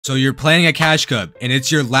So you're playing a cash cup, and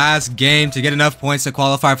it's your last game to get enough points to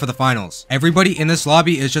qualify for the finals. Everybody in this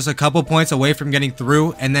lobby is just a couple points away from getting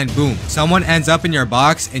through, and then boom, someone ends up in your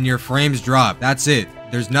box and your frames drop. That's it.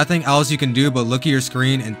 There's nothing else you can do but look at your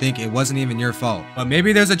screen and think it wasn't even your fault. But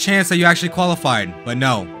maybe there's a chance that you actually qualified, but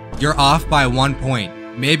no, you're off by 1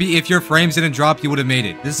 point. Maybe if your frames didn't drop, you would have made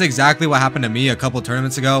it. This is exactly what happened to me a couple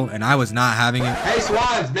tournaments ago, and I was not having it. Hey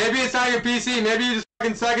Swans, maybe it's not your PC, maybe you just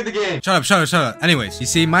fucking suck at the game. Shut up. Anyways, you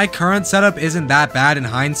see, my current setup isn't that bad in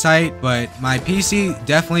hindsight, but my PC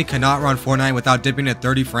definitely cannot run Fortnite without dipping to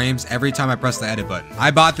 30 frames every time I press the edit button.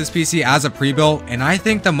 I bought this PC as a pre-built, and I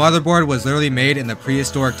think the motherboard was literally made in the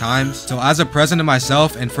prehistoric times. So as a present to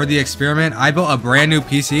myself and for the experiment, I built a brand new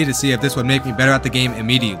PC to see if this would make me better at the game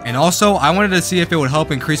immediately. And also, I wanted to see if it would help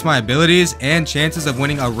increase my abilities and chances of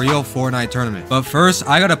winning a real Fortnite tournament. But first,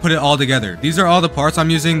 I gotta put it all together. These are all the parts I'm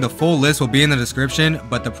using. The full list will be in the description,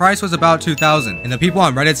 but the price was about $2,000. And the people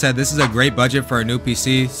on Reddit said this is a great budget for a new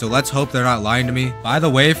PC, so let's hope they're not lying to me. By the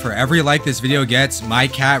way, for every like this video gets, my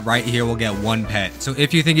cat right here will get 1 pet. So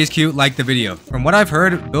if you think he's cute, like the video. From what I've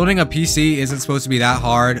heard, building a PC isn't supposed to be that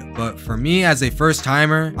hard, but for me as a first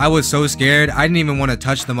timer, I was so scared I didn't even want to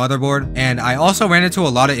touch the motherboard. And I also ran into a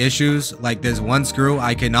lot of issues, like this one screw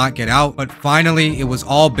I could not get out, but finally it was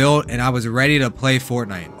all built and I was ready to play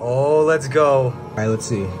Fortnite. Oh, let's go. All right, let's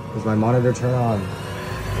see. Does my monitor turn on?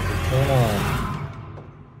 Turn on.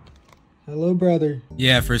 Hello, brother.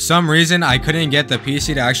 Yeah, for some reason, I couldn't get the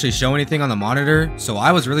PC to actually show anything on the monitor, so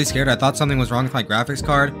I was really scared. I thought something was wrong with my graphics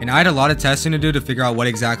card, and I had a lot of testing to do to figure out what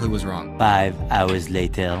exactly was wrong. 5 hours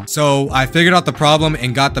later. So I figured out the problem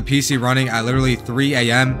and got the PC running at literally 3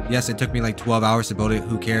 a.m. Yes, it took me like 12 hours to build it,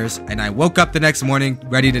 who cares? And I woke up the next morning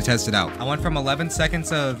ready to test it out. I went from 11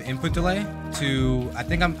 seconds of input delay to, I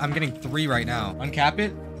think I'm getting 3 right now. Uncap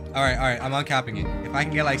it. All right, I'm uncapping it. If I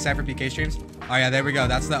can get like Cypher PK streams. Oh yeah, there we go.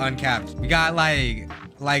 That's the uncapped. We got like,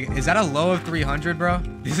 is that a low of 300, bro?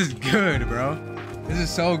 This is good, bro. This is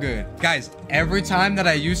so good. Guys, every time that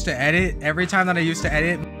I used to edit,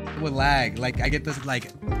 it would lag. Like I get this,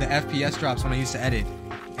 like the FPS drops when I used to edit,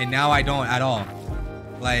 and now I don't at all.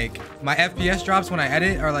 Like my FPS drops when I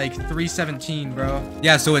edit are like 317, bro.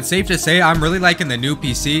 Yeah, so it's safe to say I'm really liking the new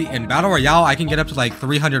PC. In Battle Royale, I can get up to like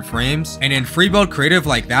 300 frames, and in free build creative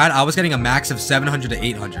like that, I was getting a max of 700 to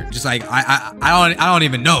 800. Just like I don't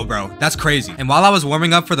even know, bro. That's crazy. And while I was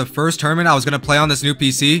warming up for the first tournament I was gonna play on this new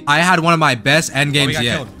PC, I had one of my best end games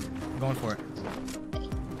yet. Killed. I'm going for it.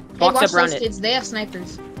 Hey, watch those kids. They have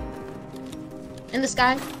snipers. In the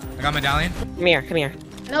sky. I got medallion. Come here.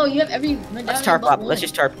 No, you have every medallion. Let's tarp up. Let's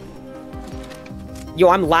just tarp. Yo,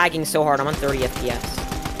 I'm lagging so hard. I'm on 30 FPS.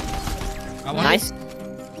 Nice.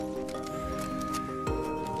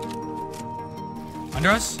 Under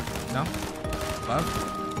us? No. Above?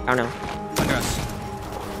 I don't know. Under us.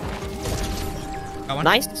 Got one.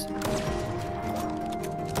 Nice.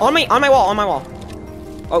 On my wall.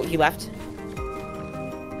 Oh, he left.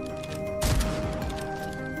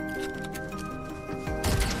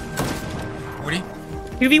 What?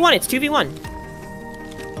 2v1, it's 2v1.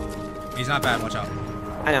 He's not bad, watch out.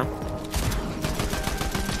 I know.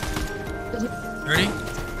 30?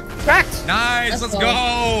 Cracked! Nice, let's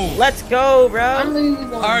go! Let's go,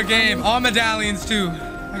 bro! Our game, all medallions too.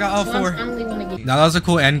 I got all 4. Now that was a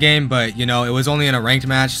cool end game, but you know, it was only in a ranked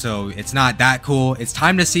match, so it's not that cool. It's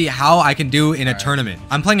time to see how I can do in a tournament.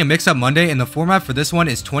 I'm playing a mix-up Monday, and the format for this one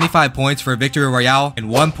is 25 points for a victory royale and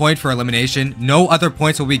 1 point for elimination. No other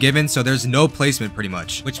points will be given, so there's no placement pretty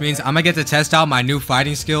much, which means I'm gonna get to test out my new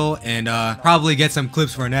fighting skill and probably get some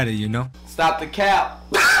clips for an edit, you know? Stop the cap.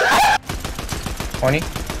 20.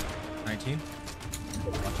 19.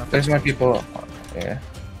 There's more people. Yeah.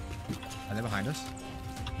 Are they behind us?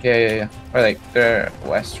 Yeah. Or like they're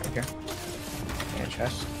west right here. Yeah,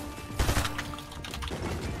 chest.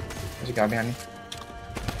 There's a guy behind me.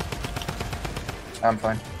 I'm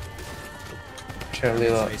fine. Sure,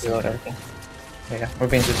 reload everything. Yeah, we're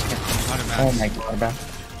being just. Oh my god, bro.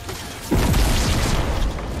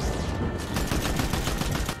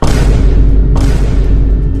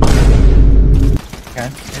 Okay.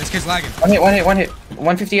 Hey, this kid's lagging. One hit.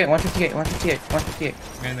 158.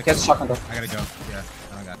 Man, he has a shotgun though. I gotta go. Yeah.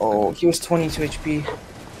 Oh, he was 22 HP.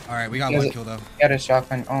 Alright, we got 1 kill though. He had a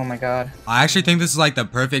shotgun. Oh my god. I actually think this is like the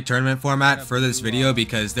perfect tournament format for this video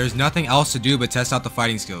because there's nothing else to do but test out the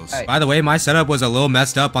fighting skills. By the way, my setup was a little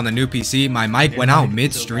messed up on the new PC. My mic went out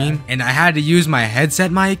mid-stream and I had to use my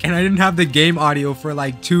headset mic and I didn't have the game audio for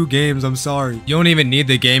like 2 games. I'm sorry. You don't even need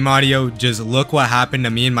the game audio. Just look what happened to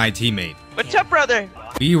me and my teammate. What's up, brother?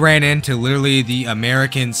 We ran into literally the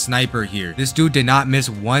American sniper here. This dude did not miss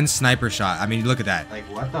 1 sniper shot. I mean, look at that. Like,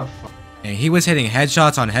 what the fuck? And he was hitting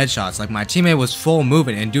headshots on headshots. Like, my teammate was full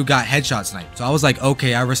moving and dude got headshot sniped. So I was like,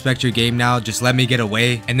 okay, I respect your game now. Just let me get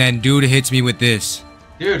away. And then dude hits me with this.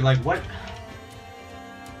 Dude, like what?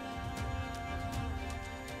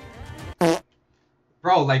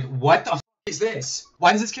 Bro, like what the f is this?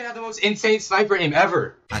 Why does this kid have the most insane sniper aim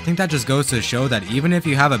ever? I think that just goes to show that even if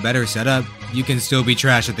you have a better setup, you can still be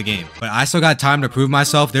trash at the game. But I still got time to prove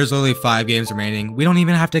myself. There's literally 5 games remaining. We don't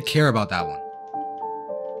even have to care about that one.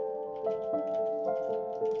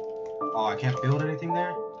 Oh, I can't build anything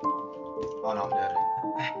there? Oh no, I'm dead.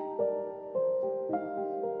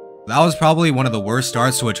 That was probably one of the worst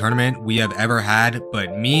starts to a tournament we have ever had,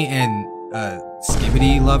 but me and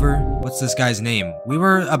Skibbity Lover, what's this guy's name? We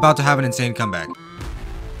were about to have an insane comeback.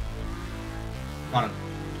 Got him.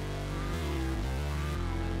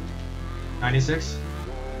 96?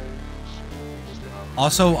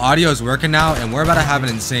 Also, audio's working now, and we're about to have an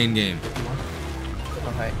insane game.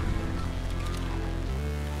 Okay.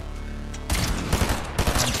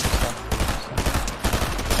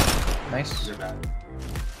 Nice. They're bad.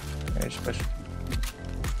 Yeah, just push.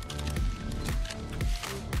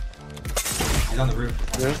 He's on the roof.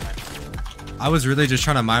 I was really just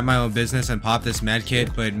trying to mind my own business and pop this med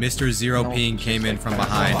kit, but Mr. Zero Ping came in from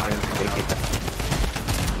behind.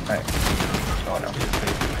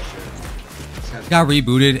 Got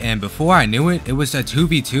rebooted, and before I knew it, it was a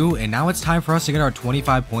 2v2, and now it's time for us to get our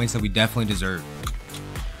 25 points that we definitely deserve.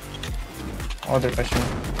 Oh, they're pushing.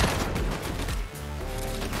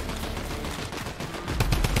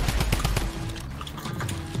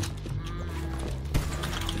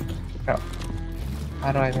 Oh.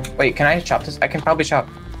 How do I even... Wait, can I chop this? I can probably chop.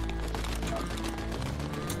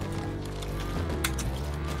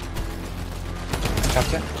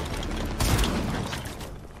 Chopped it?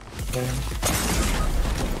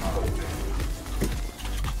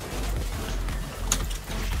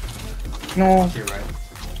 No. You're right.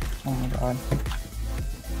 Oh my god.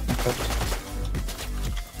 I'm cooked.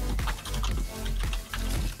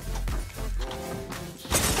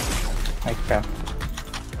 Like crap.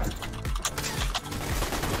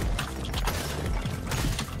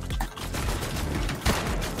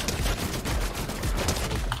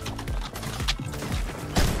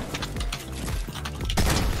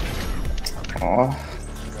 Oh.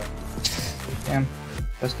 Damn.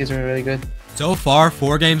 Those kids are really good. So far,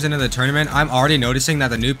 4 games into the tournament, I'm already noticing that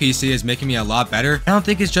the new PC is making me a lot better. I don't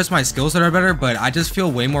think it's just my skills that are better, but I just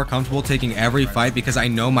feel way more comfortable taking every fight because I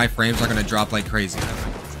know my frames are going to drop like crazy.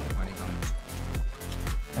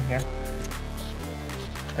 I'm here.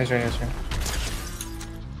 He's right here.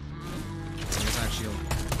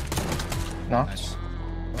 No? Nice.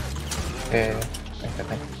 Yeah.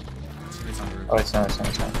 Oh, it's not.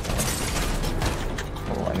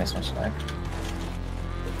 Oh, I missed my snipe.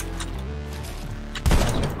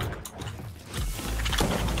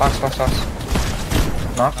 Box.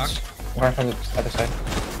 Knocked. Going from the other side.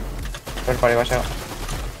 Third party, watch out.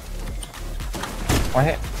 One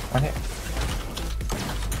hit.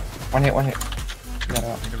 You got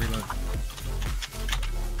out.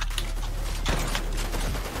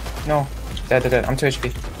 No. Dead. I'm 2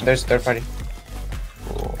 HP. There's third party.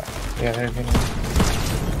 Oh, yeah, they're good.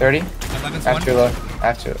 30? I have to reload.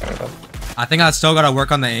 I think I still gotta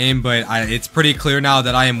work on the aim, but it's pretty clear now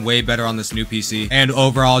that I am way better on this new PC, and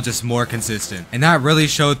overall just more consistent. And that really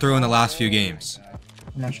showed through in the last few games.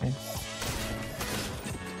 I'm not sure.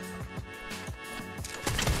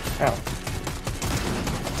 Oh.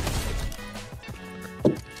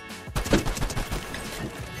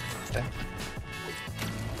 Okay.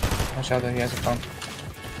 Watch out that he has a phone.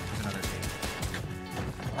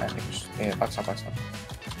 I think we should... Yeah, box up.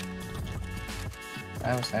 I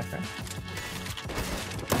have a sniper.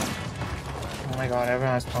 Oh my god,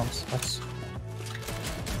 everyone has pumps. Let's...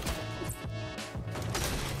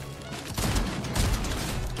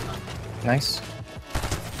 Nice.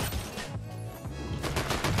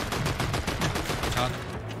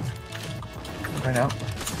 Right now.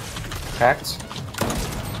 Cracked.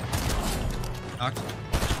 Knocked.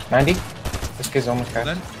 90. This kid's almost cracked.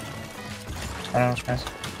 I don't know what's nice.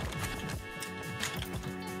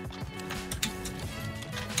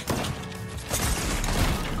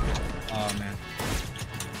 Oh man.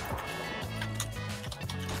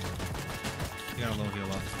 You got a low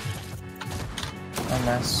heal up. Oh,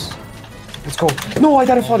 nice. Let's go. No, I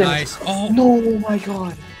got a fall damage. Nice. Oh. No, my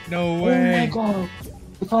god. No way. Oh my god.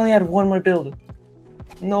 We finally had one more build.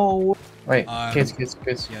 No. Wait, kids.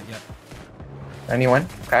 Yeah. Anyone?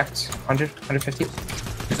 Cracked. 100, 150.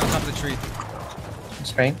 He's on top of the tree.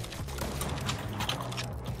 Spraying.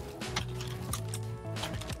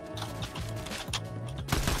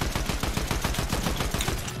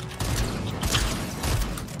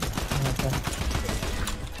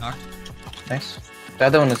 Knocked. Nice. The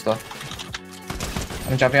other one is low.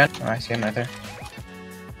 I'm jumping on. Oh, I see him right there.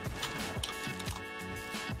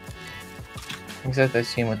 He's at the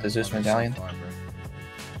scene with the Zeus medallion.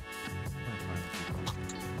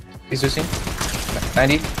 He's Zeusing.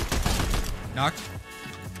 90. Knocked.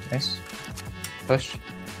 Nice. Push.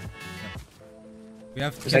 We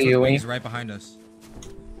have Is kids that with you, wings Wayne? right behind us.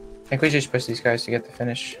 I think we just push these guys to get the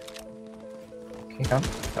finish. Can you come?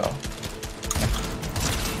 Oh.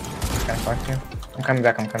 Kind of fucked you. I'm coming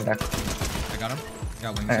back. I got him.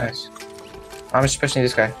 Got wings. Nice. I'm just pushing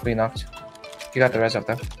this guy. We knocked. You got the res up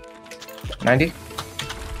though. 90.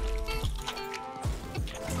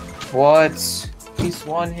 What? He's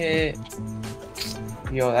one hit.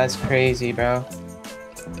 Yo, that's crazy, bro.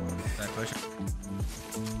 Push.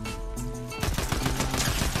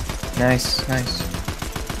 Nice, nice.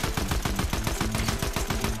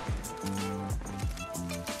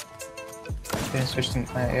 Didn't switch to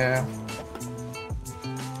yeah.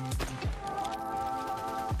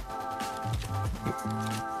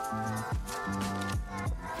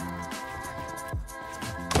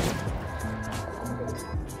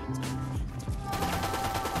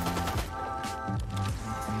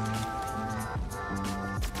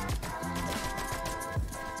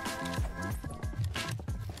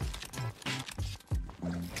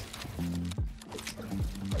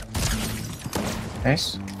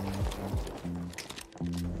 Nice.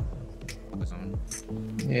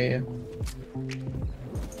 Yeah.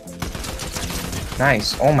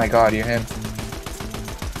 Nice. Oh my god, you're him.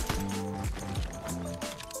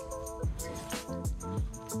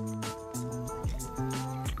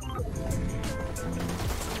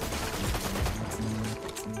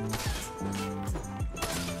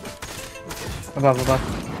 Above.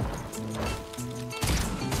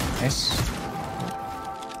 Nice.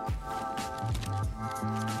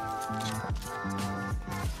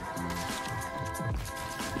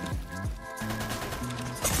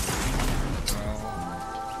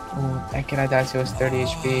 Oh, I cannot die till it's 30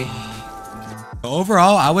 HP.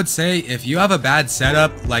 Overall, I would say if you have a bad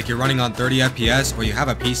setup, like you're running on 30 FPS, or you have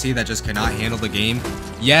a PC that just cannot handle the game,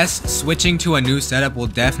 yes, switching to a new setup will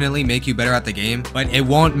definitely make you better at the game, but it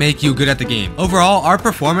won't make you good at the game. Overall, our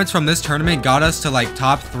performance from this tournament got us to like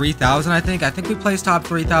top 3,000, I think. I think we placed top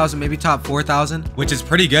 3,000, maybe top 4,000, which is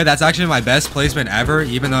pretty good. That's actually my best placement ever,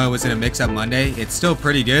 even though it was in a mix-up Monday. It's still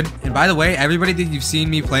pretty good. And by the way, everybody that you've seen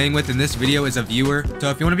me playing with in this video is a viewer. So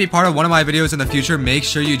if you want to be part of one of my videos in the future, make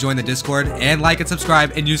sure you join the Discord and like and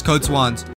subscribe and use code SWANS.